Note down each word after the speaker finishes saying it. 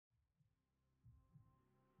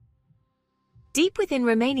Deep within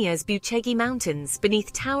Romania's Bucegi Mountains,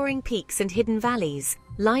 beneath towering peaks and hidden valleys,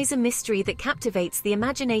 lies a mystery that captivates the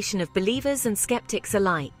imagination of believers and skeptics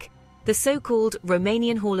alike: the so-called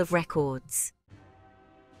Romanian Hall of Records.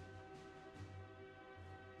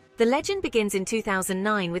 The legend begins in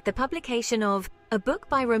 2009 with the publication of a book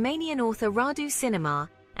by Romanian author Radu Cinema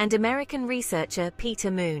and American researcher Peter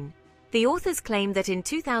Moon. The authors claim that in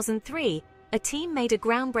 2003, a team made a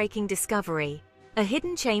groundbreaking discovery: a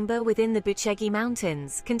hidden chamber within the Bucegi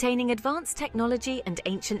Mountains containing advanced technology and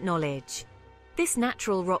ancient knowledge. This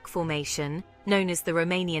natural rock formation, known as the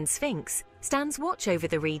Romanian Sphinx, stands watch over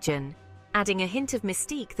the region, adding a hint of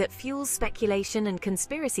mystique that fuels speculation and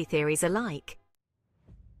conspiracy theories alike.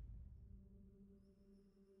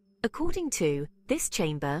 According to this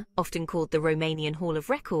chamber, often called the Romanian Hall of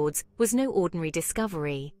Records, was no ordinary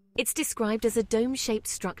discovery. It's described as a dome-shaped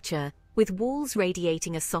structure with walls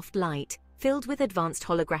radiating a soft light, filled with advanced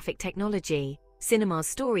holographic technology. Cinema's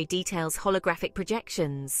story details holographic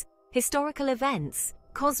projections, historical events,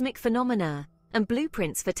 cosmic phenomena, and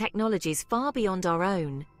blueprints for technologies far beyond our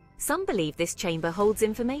own. Some believe this chamber holds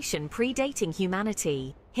information predating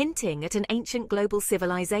humanity, hinting at an ancient global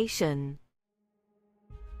civilization.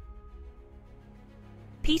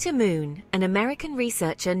 Peter Moon, an American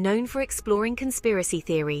researcher known for exploring conspiracy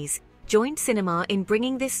theories, joined Cinema in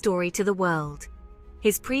bringing this story to the world.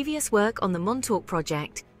 His previous work on the Montauk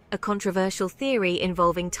Project, a controversial theory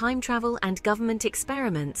involving time travel and government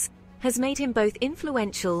experiments, has made him both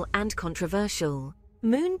influential and controversial.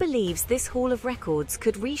 Moon believes this Hall of Records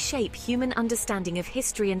could reshape human understanding of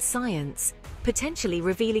history and science, potentially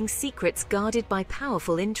revealing secrets guarded by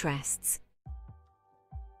powerful interests.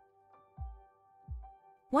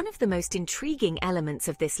 One of the most intriguing elements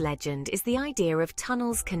of this legend is the idea of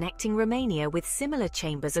tunnels connecting Romania with similar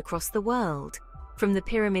chambers across the world, from the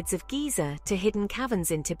pyramids of Giza to hidden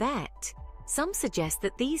caverns in Tibet. Some suggest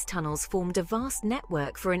that these tunnels formed a vast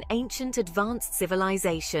network for an ancient, advanced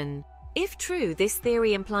civilization. If true, this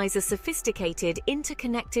theory implies a sophisticated,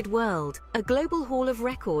 interconnected world, a global hall of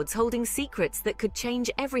records holding secrets that could change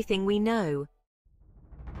everything we know.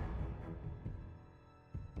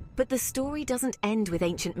 But the story doesn't end with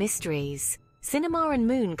ancient mysteries. Cinema and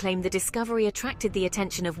Moon claim the discovery attracted the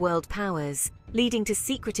attention of world powers, leading to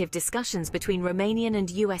secretive discussions between Romanian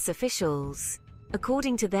and US officials.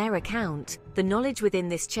 According to their account, the knowledge within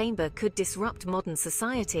this chamber could disrupt modern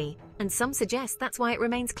society, and some suggest that's why it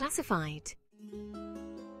remains classified.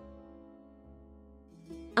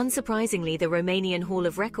 Unsurprisingly, the Romanian Hall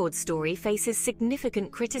of Records story faces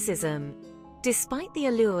significant criticism. Despite the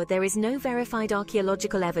allure, there is no verified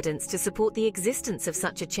archaeological evidence to support the existence of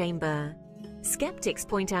such a chamber. Skeptics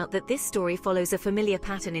point out that this story follows a familiar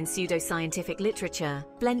pattern in pseudoscientific literature,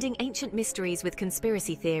 blending ancient mysteries with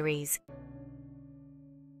conspiracy theories.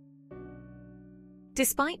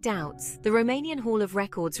 Despite doubts, the Romanian Hall of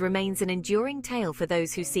Records remains an enduring tale for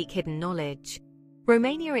those who seek hidden knowledge.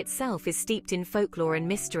 Romania itself is steeped in folklore and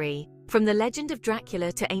mystery, from the legend of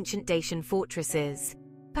Dracula to ancient Dacian fortresses.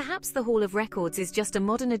 Perhaps the Hall of Records is just a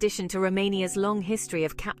modern addition to Romania's long history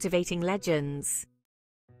of captivating legends.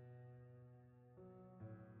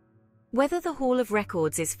 Whether the Hall of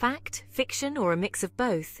Records is fact, fiction, or a mix of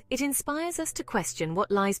both, it inspires us to question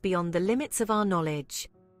what lies beyond the limits of our knowledge.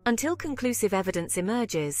 Until conclusive evidence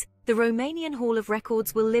emerges, the Romanian Hall of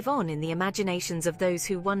Records will live on in the imaginations of those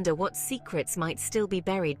who wonder what secrets might still be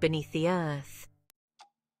buried beneath the earth.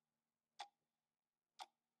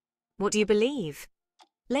 What do you believe?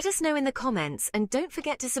 Let us know in the comments, and don't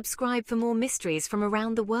forget to subscribe for more mysteries from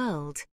around the world.